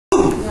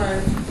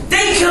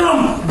They kill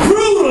them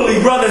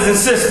brutally, brothers and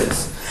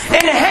sisters.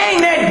 And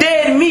hang that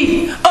dead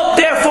meat up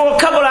there for a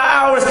couple of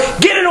hours,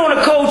 get it on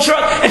a cold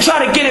truck, and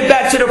try to get it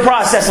back to the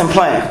processing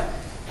plant.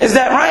 Is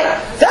that right?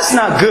 That's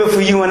not good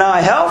for you and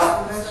I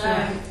health.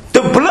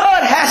 The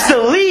blood has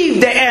to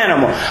leave the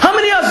animal. How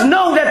many of us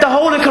know that the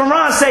Holy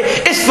Quran say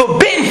it's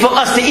forbidden for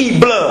us to eat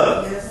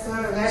blood? Yes,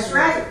 sir. That's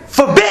right.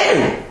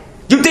 Forbidden.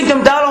 You think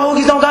them dollar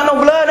hoagies don't got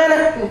no blood in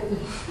it?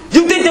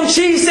 You think them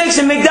cheese sticks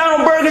and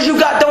McDonald's burgers don't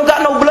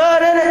got no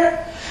blood in it?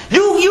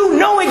 You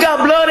know it got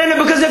blood in it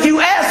because if you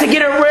ask to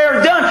get it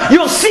rare done,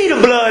 you'll see the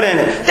blood in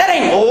it. That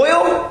ain't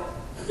oil.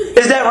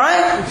 Is that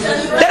right?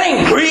 That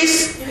ain't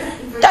grease.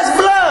 That's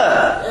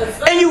blood.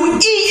 And you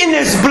eating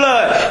this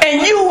blood.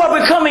 And you are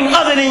becoming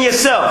other than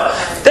yourself.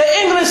 The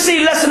English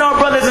C lesson our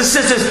brothers and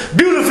sisters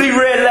beautifully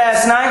read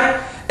last night.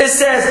 It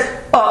says,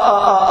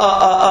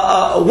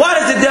 why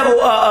does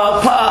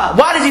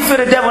he fear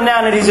the devil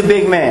now that he's a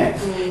big man?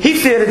 He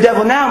feared the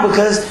devil now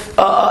because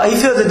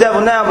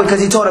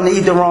he taught him to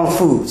eat the wrong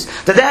foods.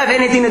 Did that have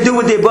anything to do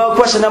with the above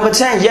question number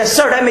 10? Yes,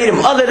 sir. That made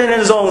him other than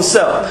his own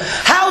self.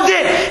 How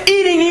did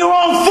eating the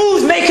wrong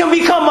foods make him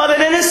become other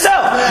than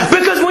himself?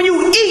 Because when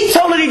you eat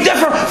totally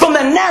different from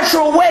the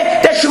natural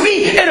way that you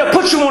eat, it'll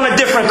put you on a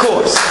different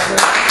course.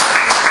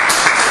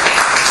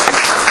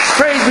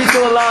 Praise be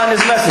to Allah and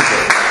His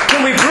Messenger.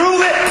 Can we prove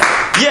it?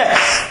 Yes.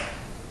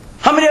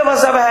 How many of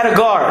us ever had a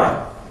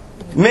garden?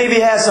 Maybe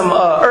had some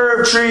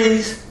herb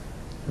trees,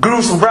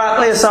 grew some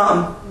broccoli or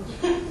something.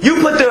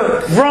 You put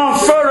the wrong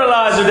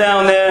fertilizer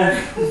down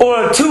there,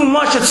 or too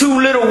much or too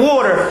little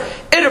water,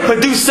 it'll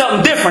produce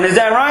something different. Is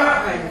that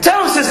right?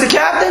 Tell them, Sister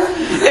Captain.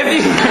 If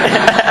you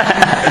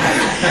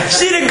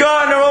see the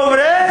gardener over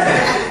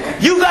there,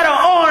 you got an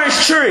orange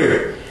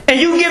tree, and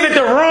you give it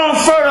the wrong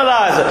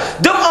fertilizer.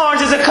 Them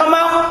oranges will come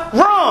out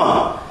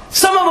wrong.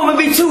 Some of them will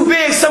be too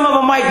big, some of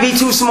them might be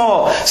too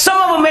small. Some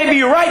of them may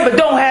be ripe but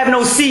don't have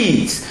no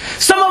seeds.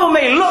 Some of them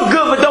may look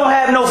good but don't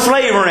have no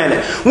flavor in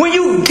it. When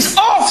you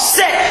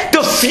offset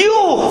the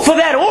fuel for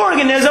that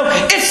organism,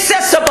 it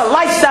sets up a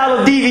lifestyle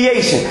of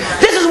deviation.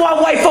 This is why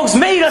white folks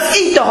made us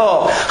eat the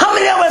hog. How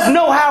many of us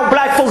know how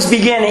black folks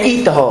began to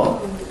eat the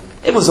hog?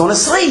 It was on a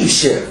slave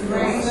ship.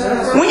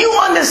 When you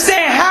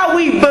understand how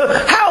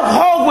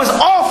hog was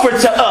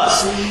offered to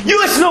us,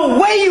 it's no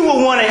way you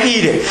would want to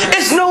eat it.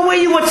 It's no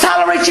way you would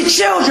tolerate your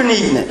children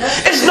eating it.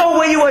 It's no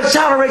way you would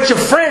tolerate your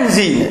friends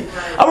eating it.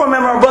 I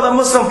remember our brother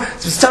Muslim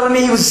was telling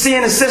me he was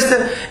seeing a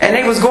sister and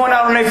they was going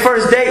out on their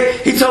first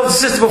date. He told the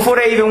sister before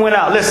they even went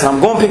out, listen,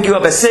 I'm going to pick you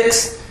up at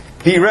 6.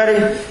 Be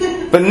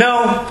ready. But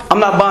no, I'm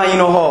not buying you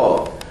no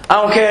hog.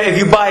 I don't care if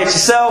you buy it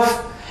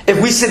yourself.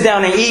 If we sit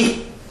down and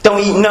eat, don't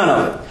eat none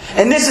of it.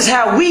 And this is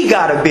how we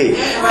gotta be.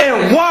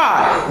 And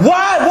why?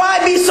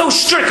 Why be so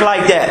strict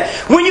like that?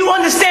 When you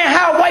understand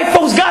how white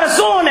folks got us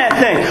on that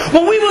thing.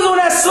 When we was on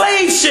that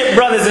slave ship,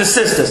 brothers and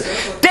sisters,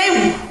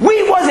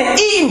 we wasn't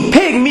eating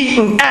pig meat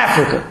in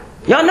Africa.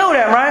 Y'all know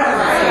that,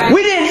 right?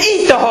 We didn't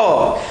eat the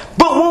hog.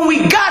 But when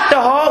we got the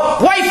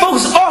hog, white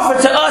folks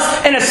offered to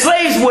us, and the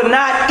slaves would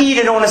not eat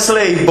it on a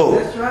slave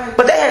boat.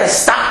 But they had a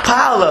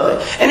stockpile of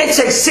it. And it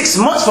takes 6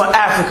 months for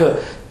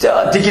Africa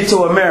to get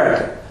to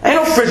America. Ain't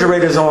no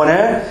refrigerators on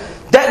there.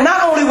 That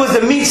not only was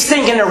the meat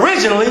stinking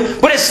originally,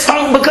 but it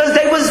stunk because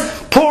they was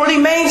poorly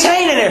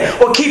maintaining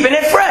it or keeping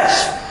it fresh.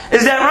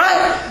 Is that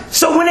right?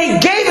 So when they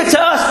gave it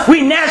to us,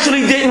 we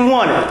naturally didn't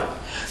want it.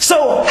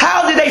 So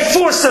how did they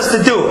force us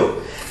to do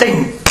it?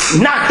 They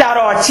knocked out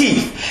our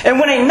teeth. And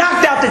when they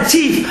knocked out the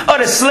teeth of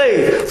the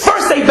slave,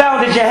 first they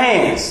bounded your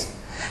hands.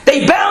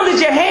 They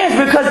bounded your hands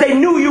because they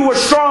knew you were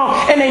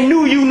strong and they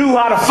knew you knew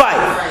how to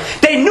fight.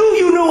 They knew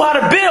you knew how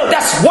to build.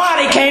 That's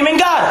why they came and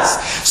got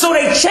us. So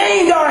they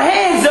chained our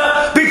hands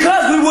up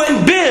because we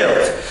wouldn't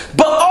build,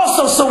 but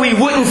also so we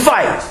wouldn't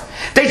fight.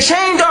 They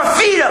chained our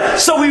feet up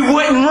so we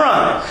wouldn't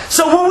run.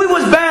 So when we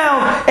was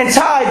bound and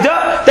tied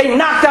up, they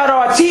knocked out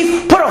our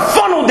teeth, put a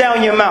funnel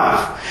down your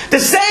mouth. The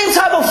same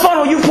type of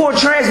funnel you pour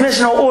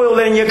transmissional oil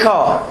in your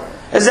car.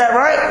 Is that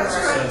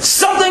right?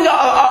 Something,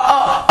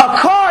 a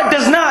car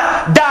does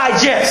not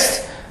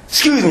digest.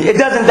 Excuse me, it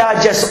doesn't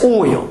digest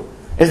oil.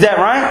 Is that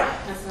right?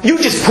 You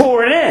just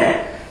pour it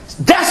in.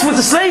 That's what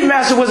the slave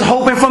master was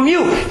hoping from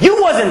you.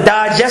 You wasn't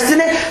digesting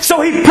it,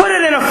 so he put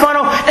it in a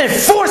funnel and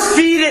force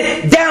feed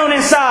it down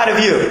inside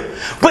of you.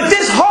 But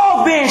this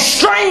hog being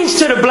strange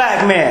to the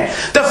black man.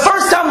 The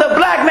first time the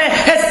black man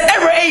has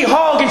ever ate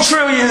hog in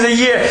trillions a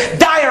year,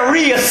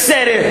 diarrhea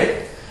set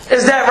in.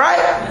 Is that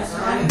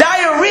right?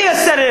 Diarrhea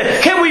set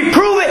in. Can we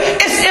prove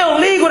it? It's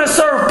illegal to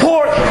serve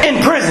pork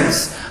in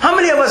prisons. How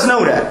many of us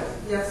know that?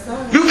 Yes,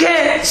 sir. You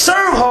can't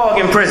serve hog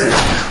in prison.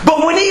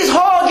 But when these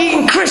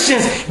hog-eating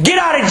Christians get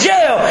out of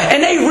jail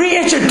and they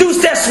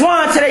reintroduce that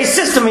swine to their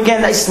system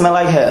again, they smell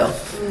like hell.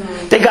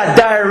 They got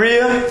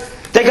diarrhea.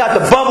 They got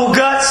the bubble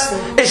guts.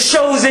 It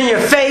shows in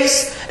your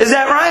face. Is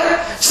that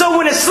right? So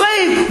when a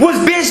slave was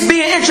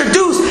being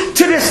introduced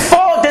to this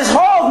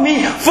hog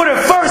meat for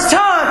the first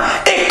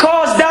time, it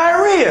caused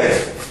diarrhea.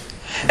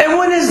 And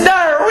when this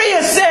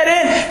diarrhea set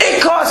in,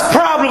 it caused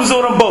problems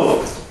on the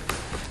boat.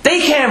 They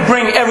can't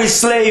bring every every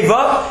slave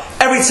up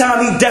every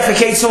time he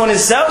defecates on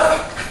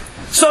himself.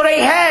 So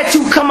they had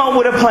to come up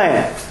with a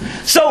plan.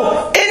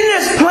 So in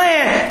this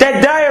plan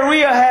that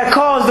diarrhea had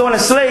caused on a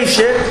slave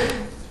ship,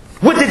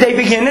 what did they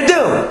begin to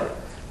do?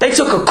 They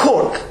took a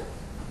cork.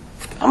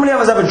 How many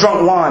of us ever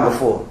drunk wine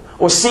before?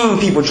 Or seen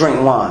people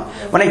drink wine?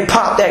 When they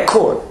popped that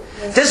cork.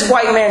 This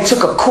white man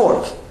took a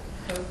cork,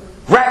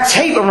 wrapped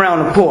tape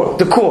around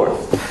the cork,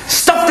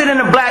 stuffed it in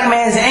the black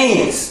man's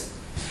anus.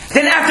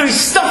 Then after he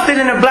stuffed it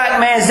in the black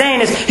man's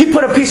anus, he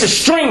put a piece of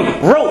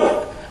string,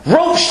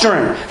 rope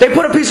string. They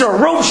put a piece of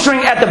rope string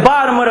at the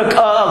bottom of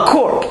the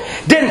cork.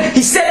 Then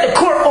he set the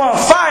cork on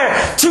fire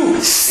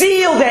to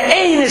seal the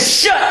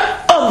anus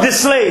shut of the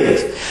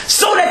slave,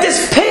 so that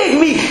this pig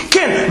meat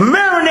can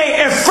marinate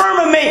and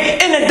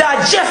ferment in the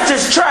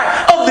digestive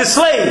tract of the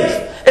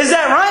slave. Is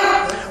that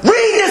right?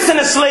 Read this in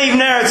the slave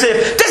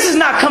narrative. This is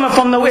not coming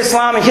from no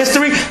Islamic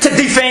history to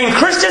defame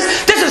Christians.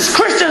 This is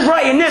Christians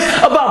writing this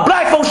about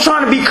black folks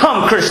trying to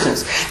become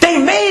Christians.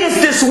 They made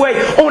us this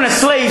way on a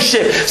slave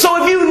ship.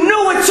 So if you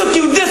knew it took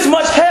you this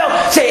much hell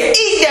to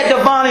eat that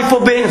divinely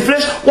forbidden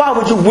flesh, why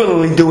would you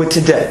willingly do it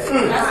today?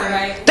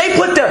 They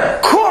put the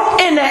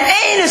cork in the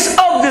anus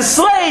of the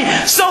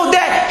slave so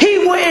that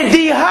he wouldn't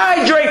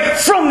dehydrate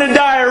from the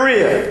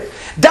diarrhea.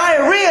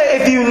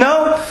 Diarrhea, if you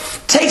know,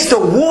 takes the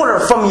water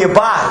from your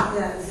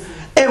body.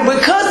 And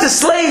because the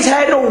slaves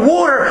had no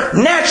water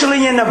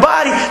naturally in the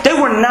body, they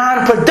were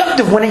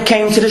non-productive when they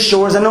came to the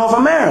shores of North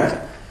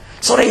America.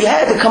 So they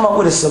had to come up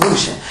with a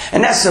solution.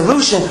 And that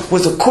solution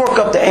was to cork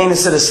up the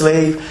anus of the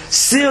slave,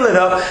 seal it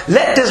up,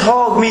 let this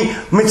hog meat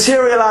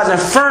materialize and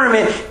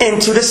ferment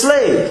into the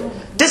slave.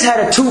 This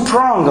had a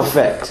two-pronged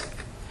effect.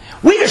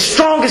 We the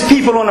strongest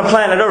people on the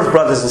planet Earth,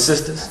 brothers and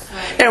sisters.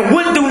 And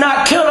wood do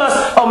not kill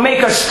us or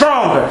make us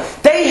stronger.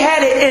 They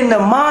had it in the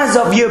minds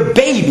of your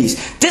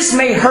babies. This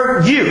may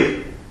hurt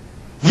you.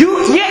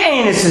 Your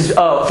anus is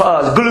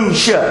glued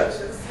shut.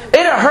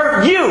 It'll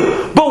hurt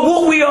you. But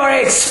what we are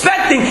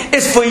expecting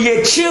is for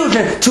your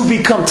children to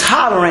become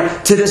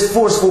tolerant to this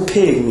forceful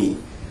pig meat.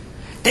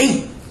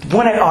 They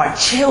wanted our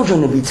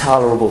children to be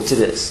tolerable to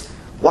this.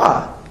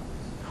 Why?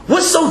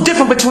 What's so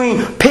different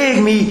between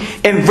pig meat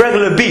and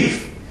regular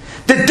beef?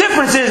 The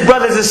difference is,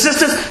 brothers and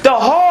sisters, the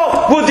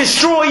hog will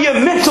destroy your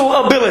mental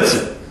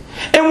ability.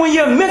 And when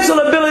your mental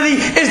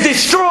ability is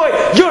destroyed,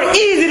 you're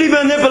easily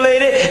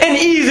manipulated and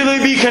easily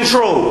be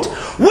controlled.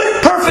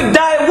 What perfect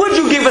diet would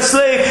you give a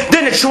slave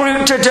than the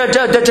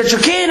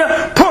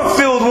trichina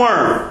pork-filled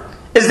worm?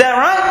 Is that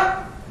right?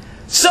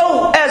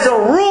 So, as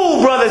a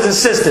rule, brothers and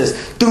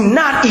sisters, do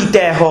not eat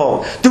that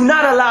hog. Do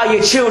not allow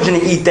your children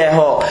to eat that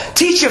hog.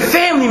 Teach your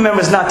family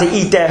members not to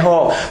eat that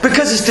hog,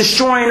 because it's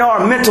destroying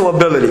our mental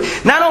ability.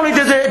 Not only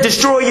does it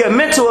destroy your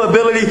mental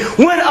ability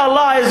when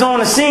Allah is on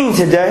the scene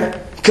today,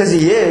 because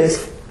He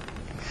is,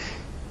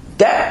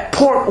 that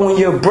pork on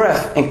your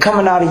breath and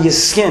coming out of your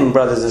skin,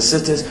 brothers and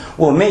sisters,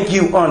 will make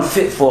you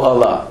unfit for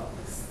Allah.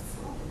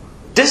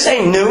 This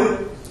ain't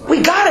new.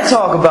 We got to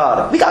talk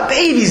about it. We got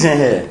babies in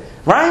here,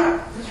 right?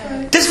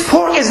 This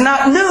pork is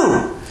not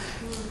new.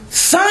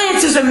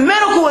 Scientists and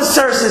medical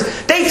researchers,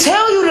 they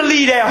tell you to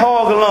leave that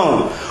hog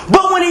alone.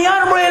 But when the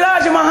Honorable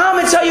Elijah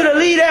Muhammad tell you to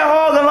leave that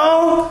hog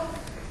alone,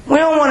 we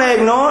don't want to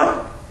ignore it.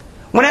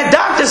 When that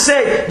doctor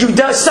say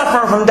you're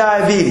suffering from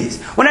diabetes,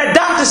 when that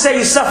doctor say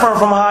you're suffering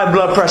from high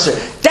blood pressure,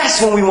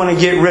 that's when we want to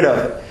get rid of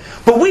it.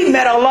 But we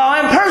met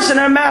Allah in person,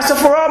 our Master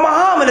Farad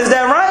Muhammad, is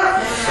that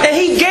right? And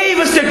He gave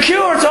us the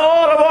cure to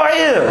all of our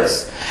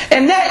ills.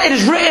 And that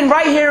is written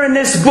right here in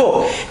this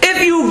book.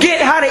 If you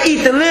get How to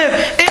Eat to Live,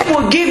 it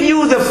will give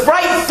you the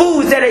right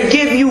foods that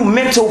give you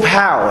mental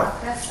power.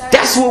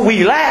 That's what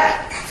we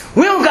lack.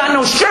 We don't got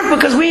no strength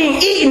because we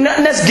ain't eating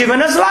nothing that's giving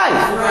us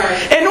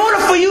life. In order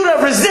for you to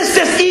resist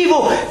this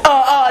evil,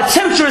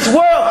 temptress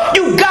world,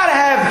 you gotta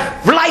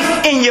have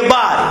life in your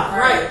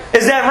body.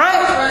 Is that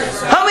right?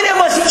 How many of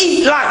us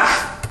eat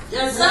life?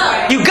 Yes,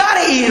 sir. You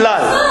gotta eat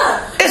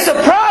life. It's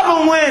a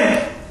problem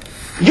when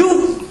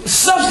you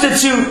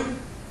substitute,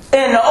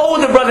 and the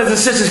older brothers and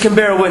sisters can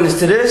bear witness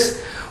to this,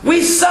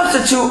 we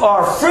substitute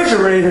our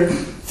refrigerator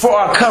for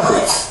our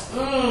cupboards.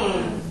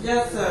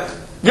 Yes, sir.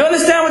 You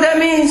understand what that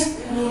means?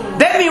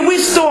 That means we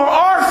store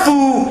our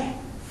food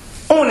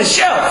on the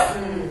shelf,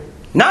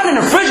 not in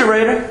the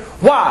refrigerator.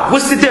 Why?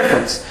 What's the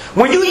difference?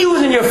 When you're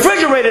using your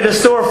refrigerator to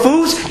store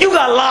foods, you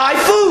got live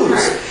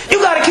foods.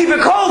 You got to keep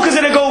it cold because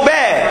it'll go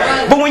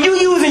bad. But when you're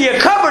using your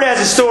cupboard as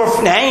a store,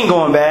 nah, ain't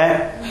going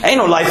bad. Ain't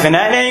no life in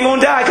that. They ain't going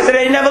to die because it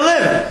ain't never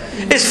living.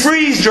 It's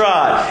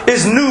freeze-dried.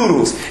 It's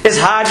noodles. It's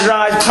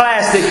hydrogenized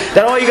plastic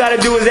that all you got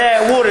to do is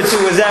add water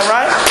to. Is that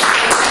right?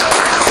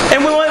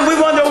 And we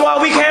wonder why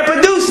we can't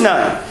produce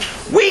none.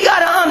 We got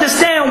to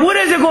understand, what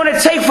is it going to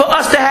take for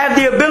us to have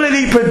the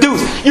ability to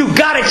produce? You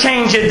got to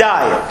change your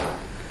diet.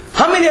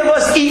 How many of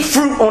us eat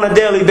fruit on a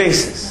daily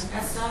basis?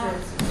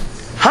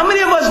 How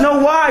many of us know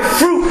why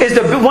fruit is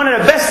one of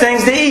the best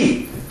things to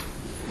eat?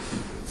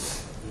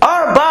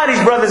 Our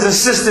bodies, brothers and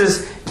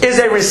sisters, is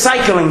a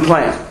recycling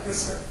plant.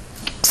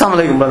 Assalamu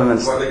alaikum, brother and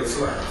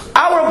sister.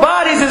 Our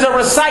bodies is a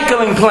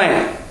recycling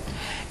plant.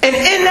 And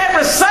in that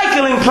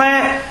recycling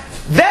plant,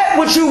 that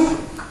which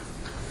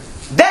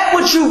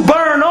you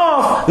burn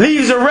off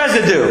leaves a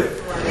residue.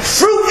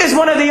 Fruit is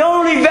one of the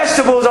only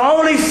vegetables or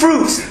only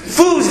foods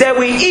that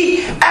we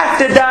eat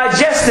after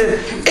digested.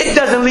 It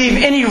doesn't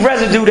leave any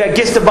residue that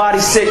gets the body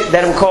sick,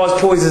 that will cause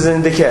poisons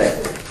and decay.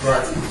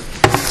 Right.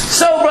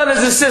 So,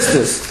 brothers and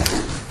sisters,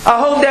 I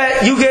hope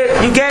that you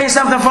gain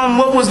something from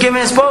what was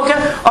given and spoken.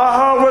 Our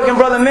hard-working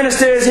brother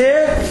minister is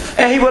here,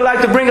 and he would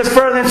like to bring us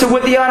further into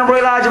what the Honorable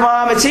Elijah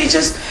Muhammad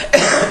teaches.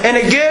 And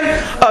again,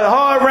 a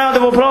hard round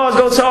of applause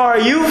goes to our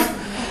youth,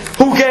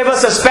 who gave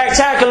us a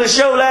spectacular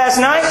show last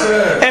night.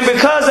 And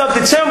because of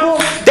the temple,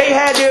 they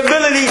had the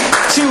ability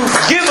to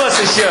give us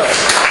a show.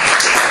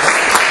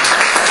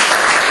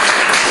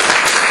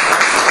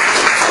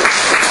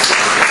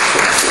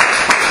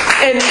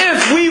 And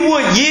if we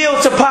would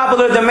yield to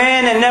popular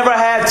demand and never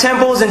have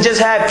temples and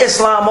just have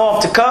Islam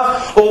off the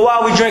cuff, or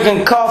while we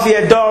drinking coffee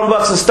at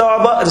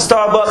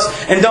Starbucks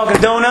and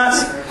Dunkin'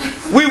 Donuts,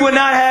 we would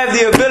not have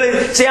the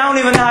ability. See, I don't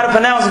even know how to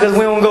pronounce it because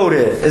we don't go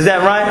there. Is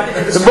that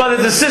right? The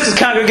brothers and sisters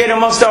congregate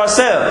amongst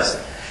ourselves.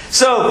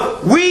 So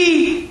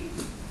we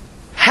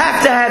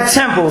have to have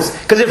temples,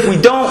 because if we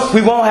don't,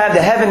 we won't have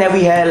the heaven that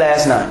we had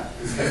last night.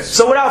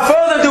 So without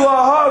further ado,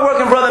 our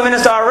hard-working brother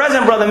minister, our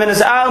resident brother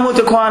minister,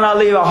 Al-Mutaqwan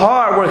Ali, our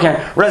hard-working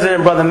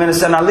resident brother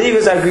minister, and I leave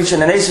as I greet you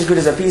in the nation's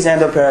greetings of peace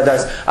and of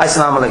paradise.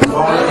 Assalamu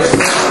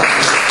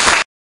alaikum.